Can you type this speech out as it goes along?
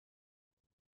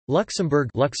Luxembourg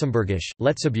Luxembourgish,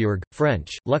 Letzeburg,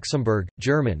 French, Luxembourg,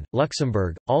 German,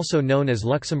 Luxembourg, also known as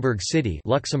Luxembourg City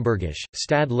Luxembourgish,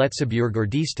 Stad Letzeburg or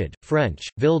Die Stadt, French,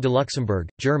 Ville de Luxembourg,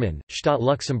 German, Stadt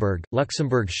Luxembourg,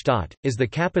 Luxembourg Stadt, is the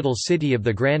capital city of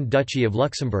the Grand Duchy of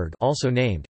Luxembourg, also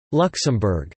named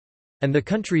Luxembourg, and the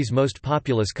country's most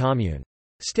populous commune.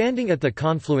 Standing at the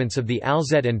confluence of the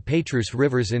Alzette and Pétrus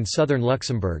rivers in southern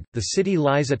Luxembourg, the city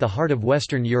lies at the heart of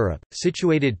Western Europe,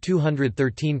 situated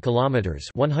 213 kilometers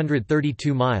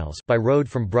 (132 miles) by road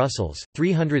from Brussels,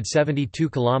 372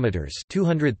 kilometers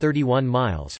 (231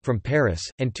 miles) from Paris,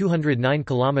 and 209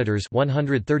 kilometers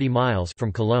 (130 miles)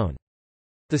 from Cologne.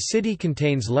 The city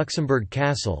contains Luxembourg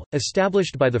Castle,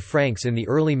 established by the Franks in the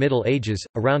early Middle Ages,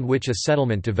 around which a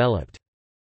settlement developed.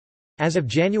 As of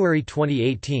January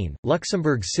 2018,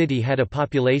 Luxembourg City had a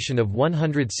population of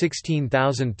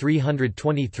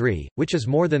 116,323, which is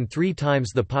more than 3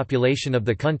 times the population of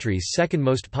the country's second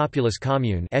most populous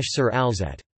commune,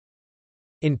 Esch-sur-Alzette.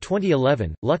 In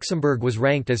 2011, Luxembourg was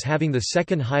ranked as having the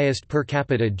second highest per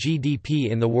capita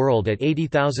GDP in the world at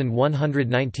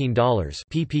 $80,119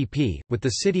 (PPP), with the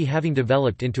city having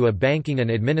developed into a banking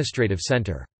and administrative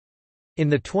center. In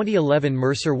the 2011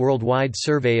 Mercer Worldwide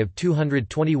Survey of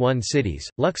 221 cities,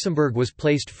 Luxembourg was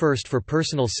placed first for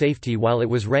personal safety while it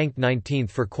was ranked 19th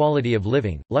for quality of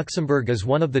living. Luxembourg is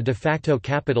one of the de facto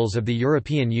capitals of the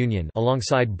European Union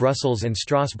alongside Brussels and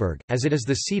Strasbourg, as it is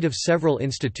the seat of several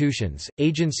institutions,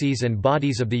 agencies and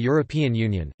bodies of the European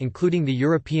Union, including the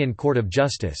European Court of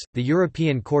Justice, the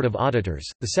European Court of Auditors,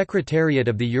 the Secretariat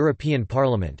of the European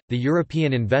Parliament, the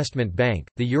European Investment Bank,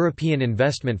 the European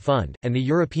Investment Fund, and the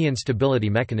European Stability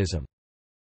Mechanism.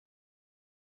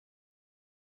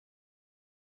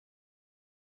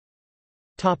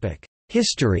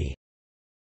 History.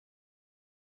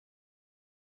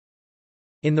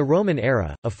 In the Roman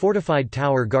era, a fortified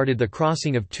tower guarded the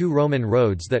crossing of 2 Roman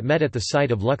roads that met at the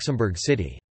site of Luxembourg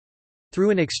City.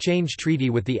 Through an exchange treaty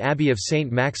with the Abbey of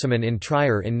Saint Maximin in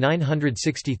Trier in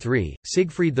 963,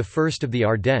 Siegfried I of the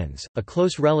Ardennes, a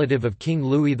close relative of King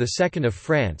Louis II of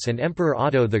France and Emperor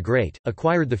Otto the Great,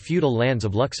 acquired the feudal lands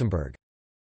of Luxembourg.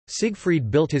 Siegfried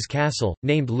built his castle,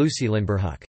 named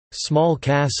Lucielenberg, small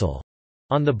castle,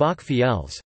 on the Bach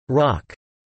Fiels, rock,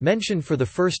 mentioned for the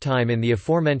first time in the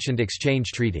aforementioned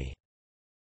exchange treaty.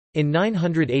 In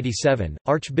 987,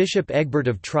 Archbishop Egbert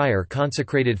of Trier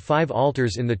consecrated 5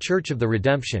 altars in the Church of the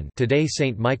Redemption, today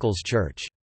St. Michael's Church.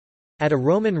 At a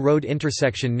Roman road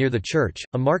intersection near the church,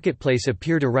 a marketplace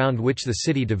appeared around which the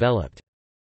city developed.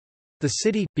 The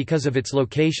city, because of its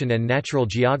location and natural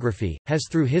geography, has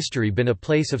through history been a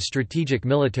place of strategic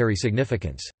military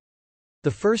significance.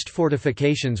 The first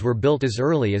fortifications were built as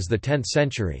early as the 10th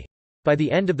century. By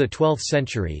the end of the 12th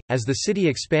century, as the city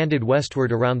expanded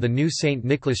westward around the new St.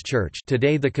 Nicholas Church,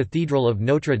 today the Cathedral of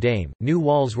Notre Dame, new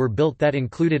walls were built that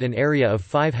included an area of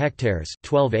 5 hectares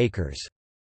 (12 acres).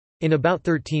 In about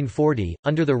 1340,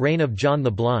 under the reign of John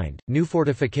the Blind, new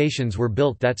fortifications were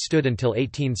built that stood until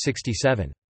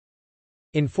 1867.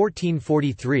 In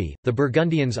 1443, the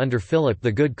Burgundians under Philip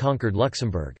the Good conquered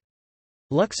Luxembourg.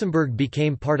 Luxembourg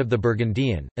became part of the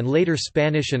Burgundian, and later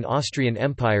Spanish and Austrian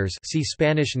empires, see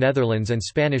Spanish Netherlands and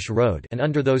Spanish Road, and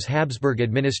under those Habsburg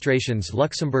administrations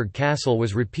Luxembourg Castle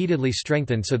was repeatedly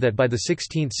strengthened so that by the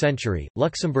 16th century,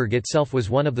 Luxembourg itself was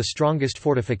one of the strongest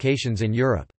fortifications in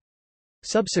Europe.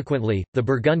 Subsequently, the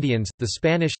Burgundians, the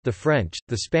Spanish, the French,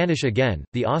 the Spanish again,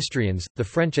 the Austrians, the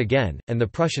French again, and the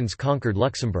Prussians conquered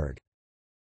Luxembourg.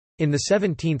 In the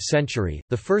 17th century,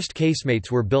 the first casemates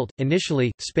were built.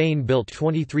 Initially, Spain built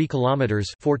 23 kilometers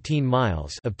 (14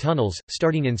 miles) of tunnels,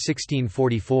 starting in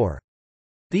 1644.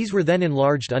 These were then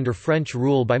enlarged under French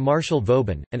rule by Marshal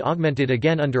Vauban, and augmented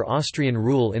again under Austrian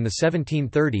rule in the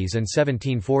 1730s and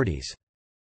 1740s.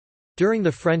 During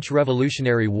the French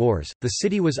Revolutionary Wars, the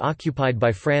city was occupied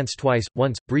by France twice,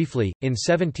 once, briefly, in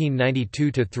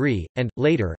 1792–3, and,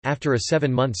 later, after a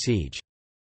 7-month siege.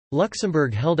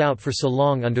 Luxembourg held out for so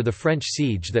long under the French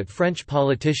siege that French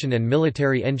politician and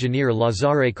military engineer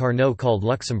Lazare Carnot called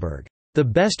Luxembourg, "the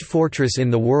best fortress in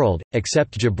the world,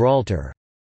 except Gibraltar",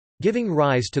 giving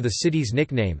rise to the city's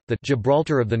nickname, the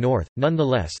Gibraltar of the North.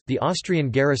 Nonetheless, the Austrian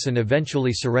garrison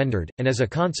eventually surrendered, and as a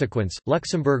consequence,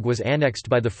 Luxembourg was annexed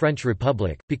by the French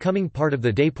Republic, becoming part of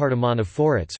the département of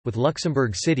Forêts, with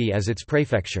Luxembourg City as its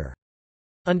prefecture.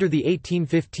 Under the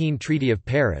 1815 Treaty of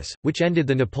Paris, which ended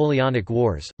the Napoleonic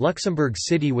Wars, Luxembourg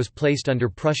City was placed under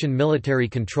Prussian military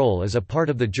control as a part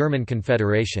of the German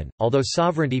Confederation, although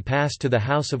sovereignty passed to the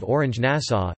House of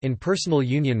Orange-Nassau, in personal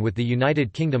union with the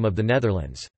United Kingdom of the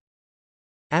Netherlands.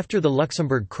 After the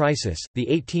Luxembourg crisis, the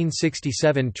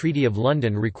 1867 Treaty of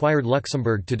London required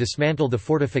Luxembourg to dismantle the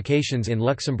fortifications in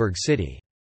Luxembourg City.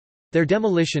 Their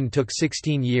demolition took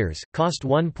 16 years, cost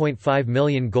 1.5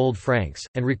 million gold francs,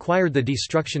 and required the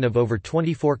destruction of over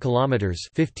 24 kilometers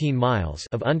 (15 miles)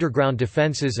 of underground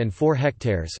defenses and 4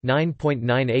 hectares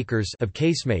 (9.9 acres) of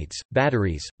casemates,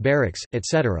 batteries, barracks,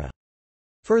 etc.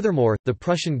 Furthermore, the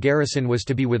Prussian garrison was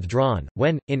to be withdrawn.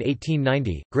 When, in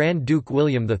 1890, Grand Duke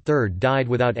William III died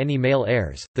without any male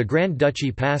heirs, the Grand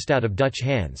Duchy passed out of Dutch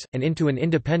hands, and into an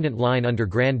independent line under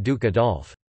Grand Duke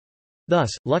Adolphe. Thus,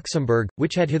 Luxembourg,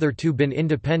 which had hitherto been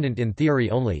independent in theory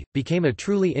only, became a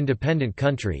truly independent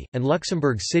country, and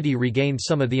Luxembourg City regained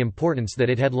some of the importance that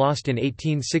it had lost in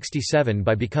 1867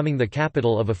 by becoming the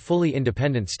capital of a fully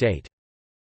independent state.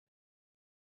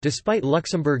 Despite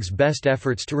Luxembourg's best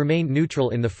efforts to remain neutral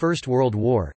in the First World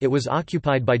War, it was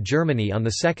occupied by Germany on 2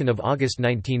 August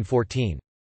 1914.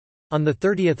 On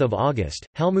 30 August,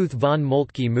 Helmuth von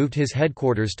Moltke moved his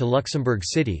headquarters to Luxembourg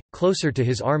City, closer to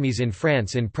his armies in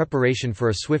France in preparation for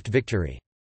a swift victory.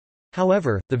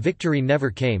 However, the victory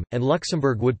never came, and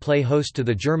Luxembourg would play host to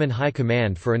the German High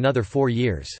Command for another 4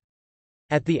 years.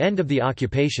 At the end of the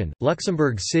occupation,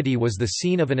 Luxembourg City was the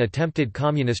scene of an attempted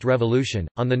communist revolution.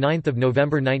 On 9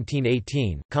 November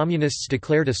 1918, Communists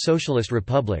declared a socialist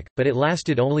republic, but it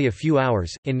lasted only a few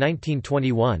hours. In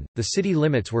 1921, the city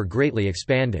limits were greatly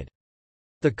expanded.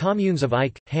 The communes of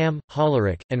Eich, Ham,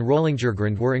 Hollerich, and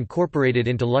Rollingergrund were incorporated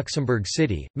into Luxembourg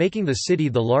City, making the city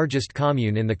the largest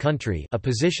commune in the country, a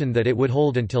position that it would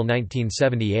hold until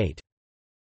 1978.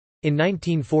 In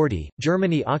 1940,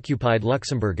 Germany occupied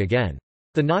Luxembourg again.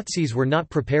 The Nazis were not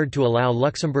prepared to allow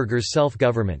Luxembourgers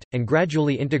self-government, and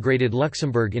gradually integrated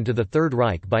Luxembourg into the Third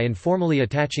Reich by informally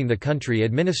attaching the country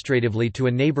administratively to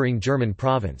a neighboring German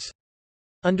province.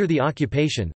 Under the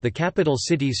occupation, the capital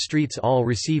city's streets all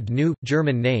received new,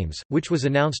 German names, which was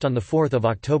announced on 4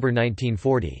 October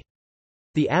 1940.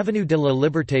 The Avenue de la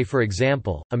Liberté, for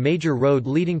example, a major road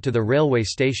leading to the railway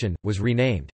station, was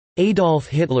renamed Adolf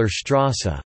Hitler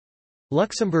Strasse.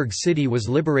 Luxembourg City was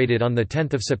liberated on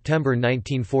 10 September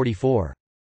 1944.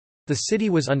 The city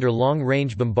was under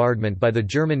long-range bombardment by the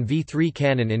German V-3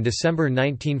 cannon in December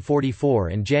 1944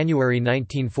 and January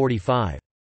 1945.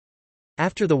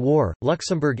 After the war,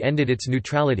 Luxembourg ended its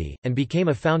neutrality, and became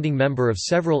a founding member of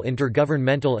several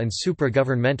intergovernmental and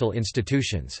supra-governmental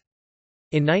institutions.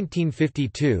 In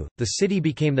 1952, the city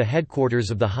became the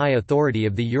headquarters of the High Authority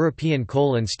of the European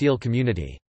Coal and Steel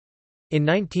Community. In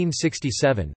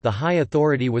 1967, the High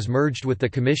Authority was merged with the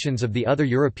commissions of the other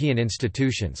European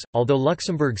institutions. Although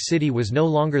Luxembourg City was no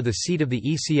longer the seat of the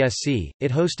ECSC,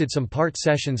 it hosted some part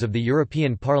sessions of the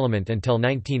European Parliament until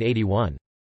 1981.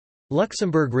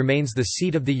 Luxembourg remains the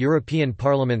seat of the European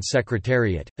Parliament's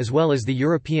Secretariat, as well as the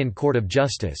European Court of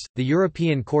Justice, the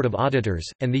European Court of Auditors,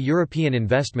 and the European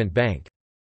Investment Bank.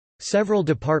 Several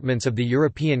departments of the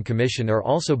European Commission are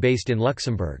also based in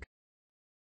Luxembourg.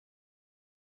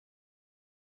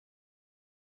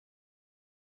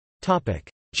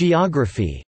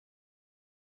 Geography.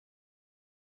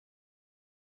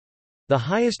 The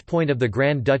highest point of the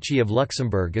Grand Duchy of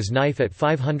Luxembourg is Knife at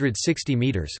 560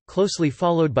 metres, closely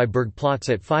followed by Bergplatz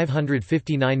at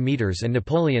 559 metres and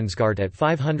Napoleonsgaard at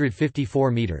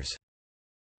 554 metres.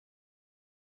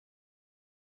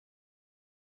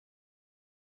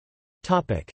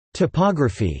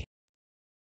 Topography.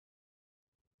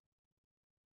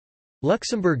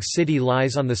 Luxembourg City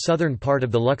lies on the southern part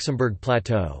of the Luxembourg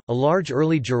Plateau, a large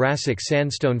early Jurassic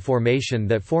sandstone formation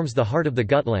that forms the heart of the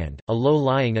Gutland, a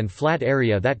low-lying and flat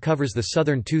area that covers the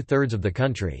southern two-thirds of the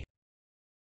country.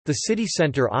 The city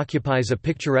centre occupies a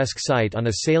picturesque site on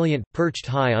a salient, perched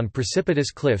high on precipitous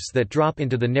cliffs that drop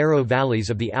into the narrow valleys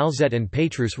of the Alzette and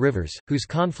Pétrus rivers, whose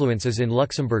confluence is in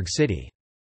Luxembourg City.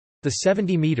 The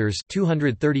 70 metres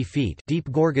 (230 feet)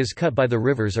 deep gorges cut by the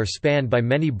rivers are spanned by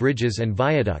many bridges and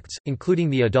viaducts, including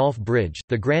the Adolphe Bridge,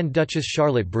 the Grand Duchess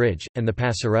Charlotte Bridge, and the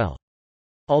Passerelle.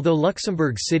 Although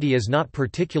Luxembourg City is not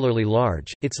particularly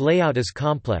large, its layout is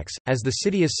complex, as the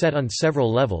city is set on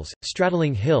several levels,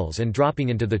 straddling hills and dropping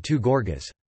into the two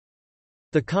gorges.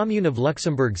 The commune of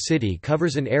Luxembourg City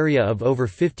covers an area of over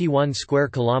 51 square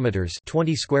kilometres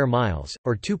 (20 square miles),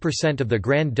 or 2% of the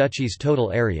Grand Duchy's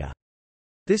total area.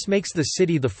 This makes the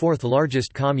city the fourth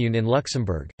largest commune in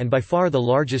Luxembourg, and by far the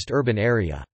largest urban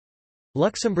area.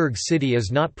 Luxembourg City is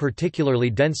not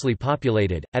particularly densely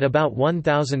populated, at about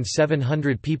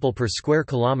 1,700 people per square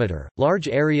kilometre. Large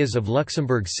areas of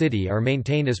Luxembourg City are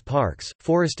maintained as parks,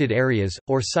 forested areas,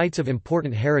 or sites of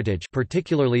important heritage,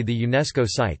 particularly the UNESCO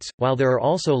sites, while there are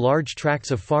also large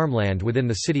tracts of farmland within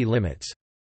the city limits.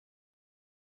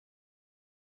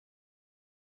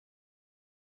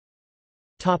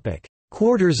 Topic: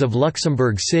 Quarters of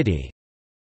Luxembourg City.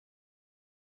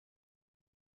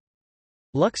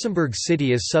 Luxembourg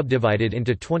City is subdivided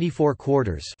into 24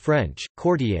 quarters French,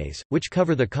 quartiers, which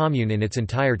cover the commune in its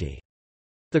entirety.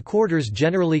 The quarters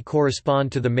generally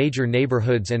correspond to the major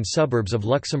neighbourhoods and suburbs of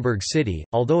Luxembourg City,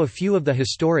 although a few of the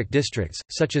historic districts,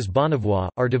 such as Bonnevoie,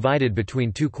 are divided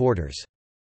between two quarters.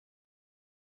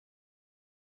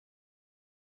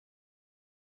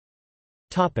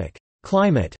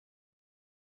 Climate.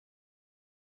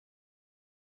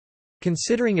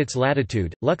 Considering its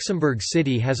latitude, Luxembourg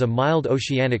City has a mild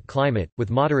oceanic climate,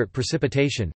 with moderate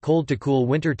precipitation, cold to cool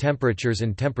winter temperatures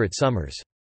and temperate summers.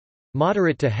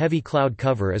 Moderate to heavy cloud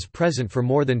cover is present for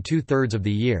more than two-thirds of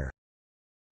the year.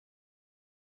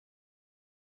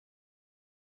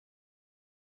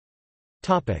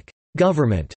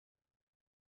 Government.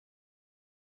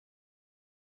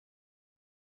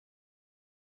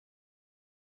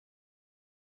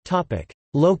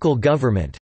 Local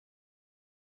government.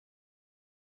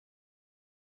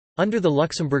 Under the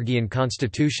Luxembourgian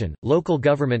constitution, local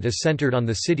government is centered on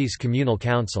the city's communal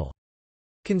council.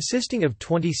 Consisting of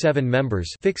 27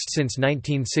 members fixed since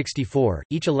 1964,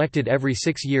 each elected every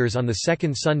 6 years on the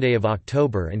second Sunday of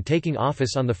October and taking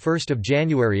office on 1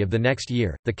 January of the next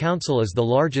year, the council is the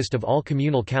largest of all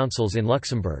communal councils in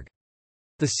Luxembourg.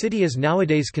 The city is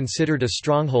nowadays considered a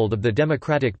stronghold of the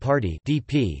Democratic Party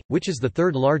 (DP), which is the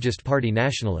third largest party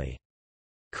nationally.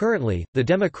 Currently, the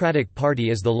Democratic Party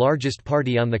is the largest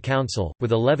party on the council,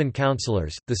 with 11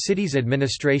 councillors. The city's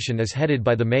administration is headed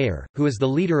by the mayor, who is the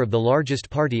leader of the largest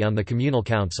party on the communal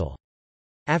council.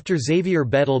 After Xavier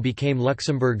Bettel became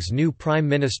Luxembourg's new prime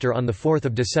minister on 4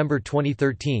 December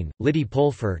 2013, Lydie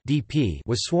Polfer (DP)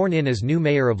 was sworn in as new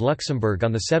mayor of Luxembourg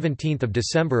on 17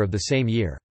 December of the same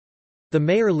year. The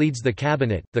mayor leads the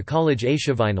cabinet, the College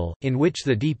Échevinal, in which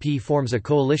the DP forms a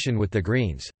coalition with the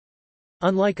Greens.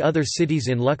 Unlike other cities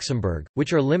in Luxembourg,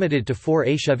 which are limited to 4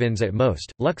 échevins at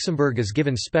most, Luxembourg is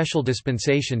given special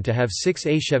dispensation to have 6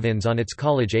 échevins on its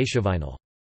College Échevinal.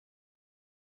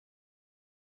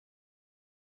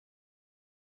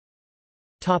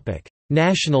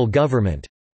 National government.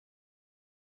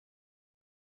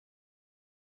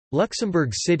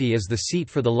 Luxembourg City is the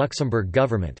seat for the Luxembourg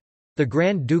government. The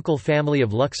Grand Ducal family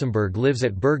of Luxembourg lives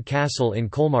at Berg Castle in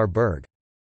Colmar-Berg.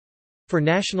 For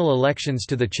national elections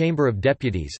to the Chamber of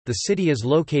Deputies, the city is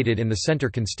located in the Centre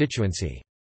constituency.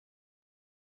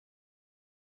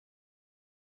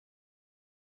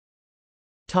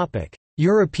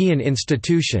 European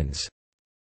institutions.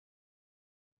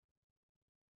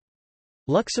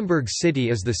 Luxembourg City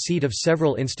is the seat of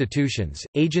several institutions,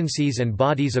 agencies and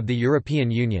bodies of the European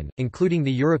Union, including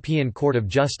the European Court of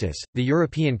Justice, the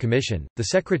European Commission, the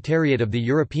Secretariat of the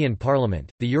European Parliament,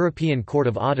 the European Court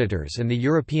of Auditors and the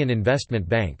European Investment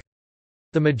Bank.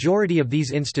 The majority of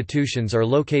these institutions are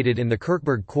located in the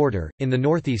Kirkberg quarter, in the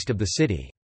northeast of the city.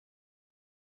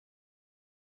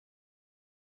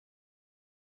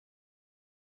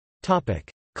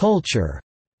 Culture.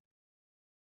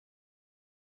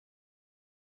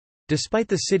 Despite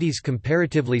the city's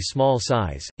comparatively small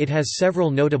size, it has several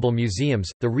notable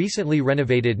museums, the recently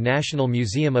renovated National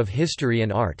Museum of History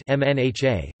and Art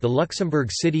 (MNHA), the Luxembourg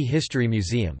City History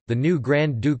Museum, the new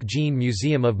Grand Duke Jean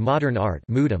Museum of Modern Art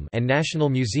and National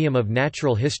Museum of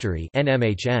Natural History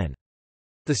 (NMHN).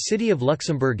 The city of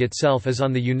Luxembourg itself is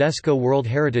on the UNESCO World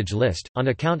Heritage List, on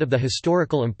account of the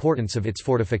historical importance of its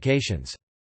fortifications.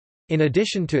 In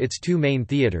addition to its two main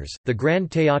theatres, the Grand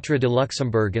Théâtre de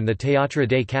Luxembourg and the Théâtre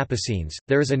des Capucines,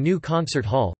 there is a new concert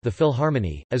hall, the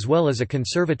Philharmonie, as well as a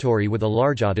conservatory with a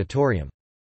large auditorium.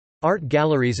 Art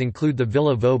galleries include the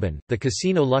Villa Vauban, the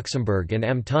Casino Luxembourg and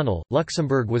M-Tunnel.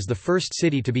 Luxembourg was the first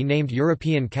city to be named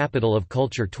European Capital of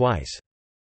Culture twice.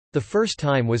 The first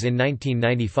time was in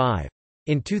 1995.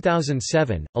 In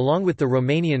 2007, along with the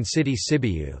Romanian city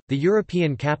Sibiu, the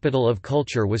European Capital of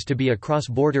Culture was to be a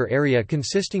cross-border area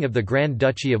consisting of the Grand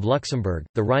Duchy of Luxembourg,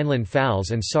 the Rhineland-Pfalz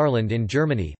and Saarland in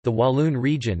Germany, the Walloon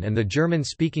region and the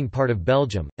German-speaking part of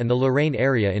Belgium, and the Lorraine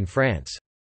area in France.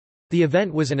 The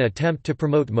event was an attempt to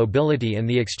promote mobility and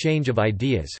the exchange of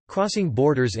ideas, crossing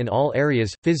borders in all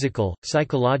areas, physical,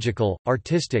 psychological,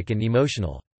 artistic and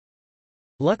emotional.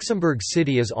 Luxembourg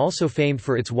City is also famed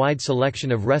for its wide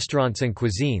selection of restaurants and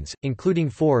cuisines, including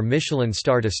 4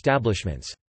 Michelin-starred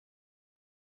establishments.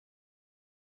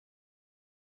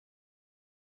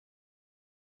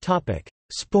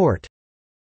 Sport.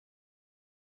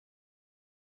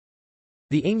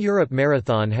 The Ing Europe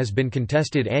Marathon has been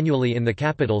contested annually in the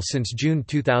capital since June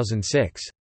 2006.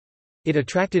 It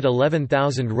attracted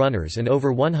 11,000 runners and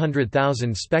over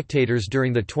 100,000 spectators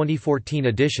during the 2014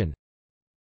 edition.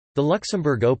 The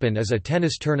Luxembourg Open is a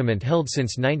tennis tournament held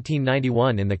since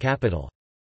 1991 in the capital.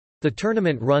 The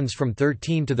tournament runs from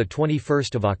 13 to 21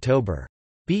 October.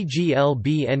 BGL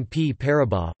BNP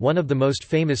Paribas, one of the most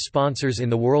famous sponsors in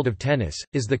the world of tennis,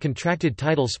 is the contracted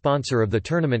title sponsor of the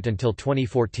tournament until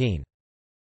 2014.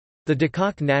 The De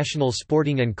Kock National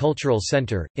Sporting and Cultural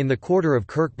Centre, in the quarter of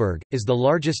Kirkburg, is the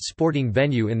largest sporting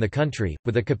venue in the country,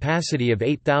 with a capacity of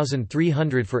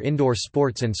 8,300 for indoor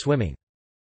sports and swimming.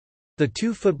 The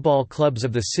two football clubs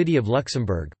of the City of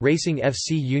Luxembourg, Racing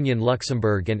FC Union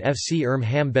Luxembourg and FC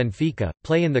Ham Benfica,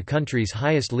 play in the country's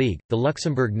highest league, the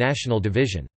Luxembourg National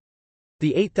Division.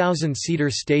 The 8,000-seater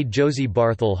Stade Josy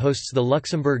Barthel hosts the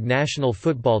Luxembourg national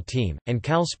football team, and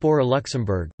Cal Sport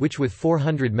Luxembourg, which with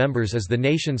 400 members is the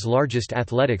nation's largest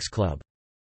athletics club.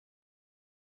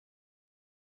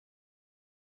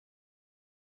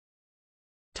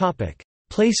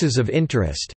 Places of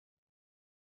interest.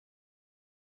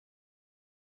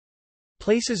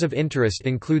 Places of interest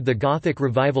include the Gothic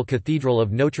Revival Cathedral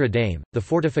of Notre Dame, the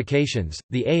fortifications,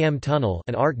 the AM Tunnel,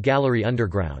 an art gallery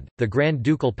underground, the Grand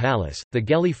Ducal Palace, the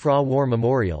Gelly-Fra War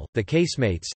Memorial, the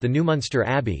Casemates, the Neumünster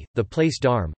Abbey, the Place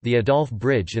d'Armes, the Adolphe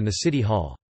Bridge and the City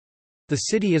Hall. The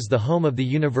city is the home of the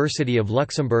University of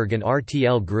Luxembourg and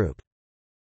RTL Group.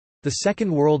 The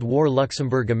Second World War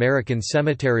Luxembourg American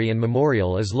Cemetery and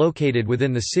Memorial is located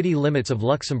within the city limits of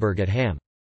Luxembourg at Ham.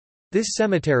 This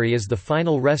cemetery is the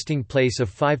final resting place of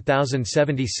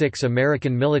 5,076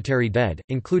 American military dead,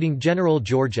 including General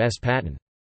George S. Patton.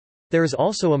 There is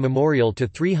also a memorial to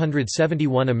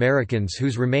 371 Americans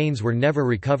whose remains were never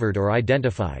recovered or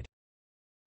identified.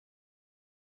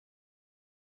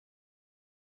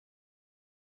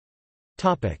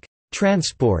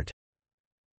 Transport.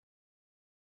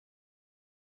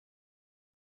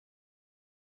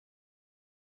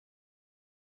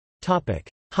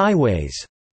 Highways.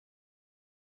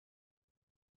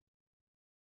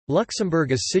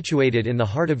 Luxembourg is situated in the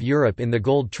heart of Europe in the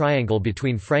Gold Triangle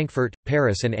between Frankfurt,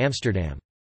 Paris and Amsterdam.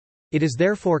 It is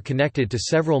therefore connected to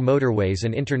several motorways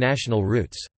and international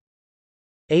routes.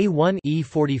 A1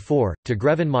 E44 to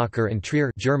Grevenmacher and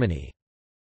Trier, Germany.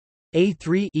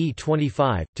 A3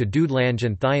 E25 to Dudelange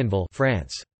and Thionville,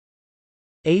 France.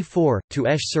 A4 to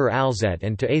Esch-sur-Alzette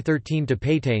and to A13 to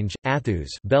Pétange, Athus,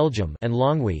 Belgium, and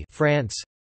Longwy, France.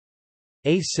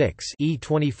 A6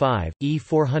 E25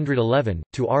 E411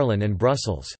 to Arlon and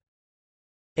Brussels.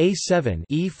 A7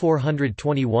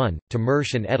 E421 to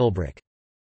Mersch and Edelbruck.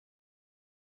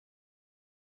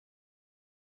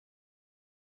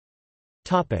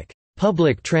 Topic: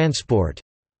 Public transport.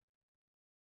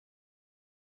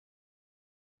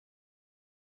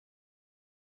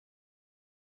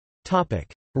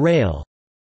 Topic: Rail.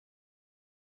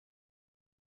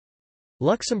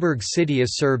 Luxembourg City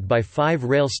is served by 5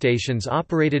 rail stations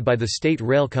operated by the State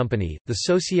Rail Company, the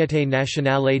Société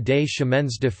Nationale des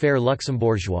Chemins de Fer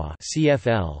Luxembourgeois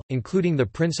 (CFL), including the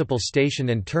principal station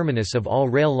and terminus of all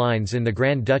rail lines in the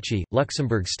Grand Duchy,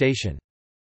 Luxembourg Station.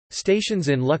 Stations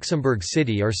in Luxembourg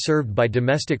City are served by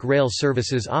domestic rail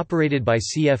services operated by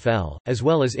CFL, as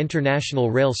well as international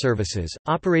rail services,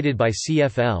 operated by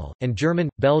CFL, and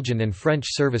German, Belgian and French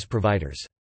service providers.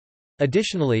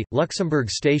 Additionally, Luxembourg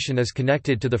Station is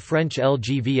connected to the French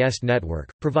LGVS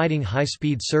network, providing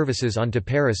high-speed services onto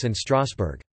Paris and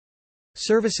Strasbourg.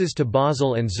 Services to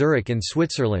Basel and Zurich in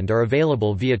Switzerland are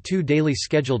available via 2 daily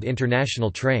scheduled international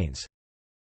trains.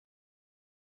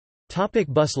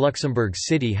 Bus. Luxembourg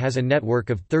City has a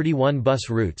network of 31 bus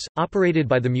routes, operated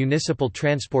by the Municipal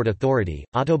Transport Authority,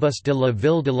 Autobus de la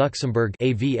Ville de Luxembourg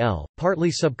 (AVL), partly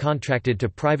subcontracted to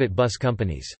private bus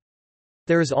companies.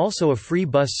 There is also a free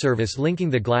bus service linking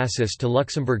the Glacis to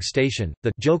Luxembourg Station,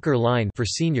 the Joker line for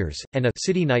seniors, and a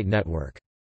City Night network.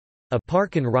 A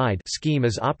Park and Ride scheme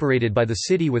is operated by the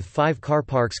city with 5 car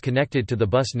parks connected to the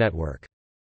bus network.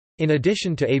 In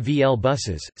addition to AVL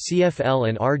buses, CFL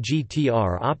and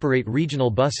RGTR operate regional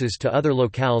buses to other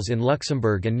locales in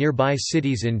Luxembourg and nearby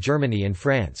cities in Germany and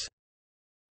France.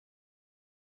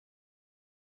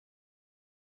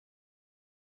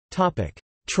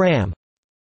 Tram.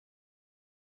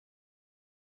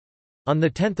 On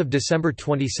 10 December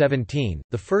 2017,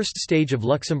 the first stage of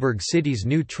Luxembourg City's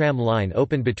new tram line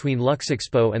opened between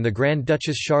Luxexpo and the Grand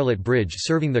Duchess Charlotte Bridge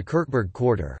serving the Kirkburg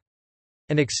quarter.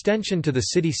 An extension to the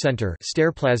city centre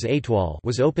Sterplace Étoile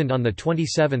was opened on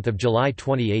 27 July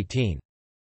 2018.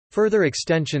 Further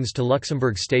extensions to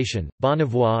Luxembourg Station,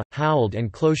 Bonnevoie, Howald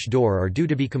and Cloche d'Or are due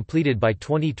to be completed by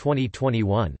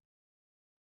 2020-21.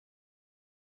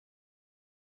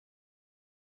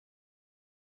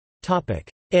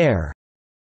 Air.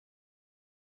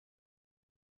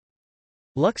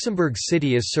 Luxembourg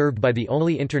City is served by the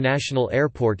only international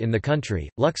airport in the country,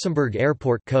 Luxembourg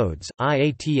Airport codes,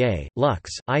 IATA,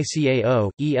 Lux, ICAO,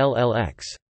 ELLX.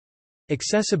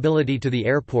 Accessibility to the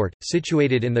airport,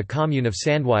 situated in the commune of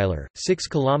Sandweiler, 6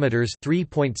 kilometers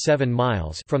 (3.7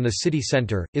 miles) from the city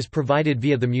center, is provided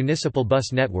via the municipal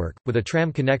bus network, with a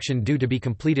tram connection due to be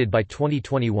completed by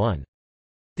 2021.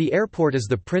 The airport is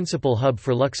the principal hub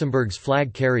for Luxembourg's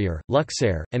flag carrier,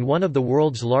 Luxair, and one of the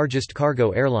world's largest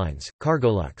cargo airlines,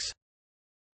 Cargolux.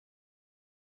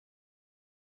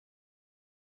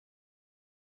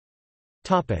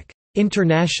 Topic: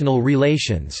 International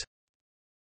relations.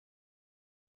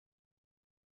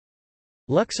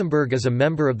 Luxembourg is a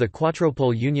member of the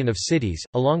Quatropole Union of Cities,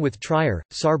 along with Trier,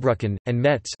 Saarbrücken, and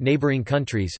Metz, neighboring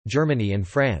countries, Germany and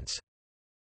France.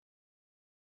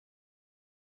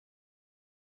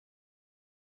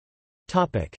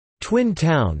 Topic: Twin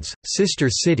towns, sister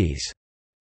cities.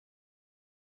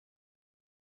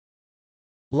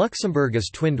 Luxembourg is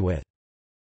twinned with.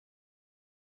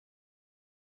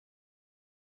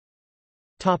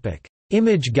 Topic: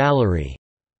 Image gallery.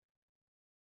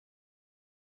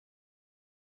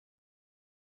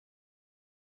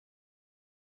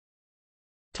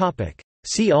 Topic: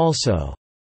 See also.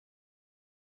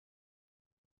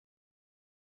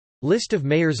 List of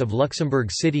mayors of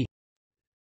Luxembourg City.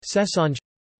 Cessange.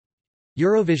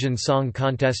 Eurovision Song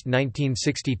Contest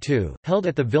 1962, held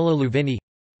at the Villa Louvigny.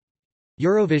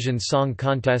 Eurovision Song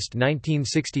Contest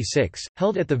 1966,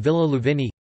 held at the Villa Louvigny.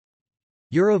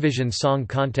 Eurovision Song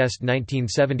Contest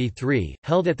 1973,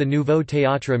 held at the Nouveau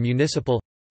Théâtre Municipal.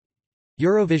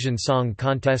 Eurovision Song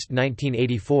Contest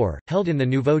 1984, held in the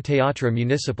Nouveau Théâtre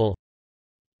Municipal.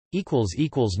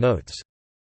 Notes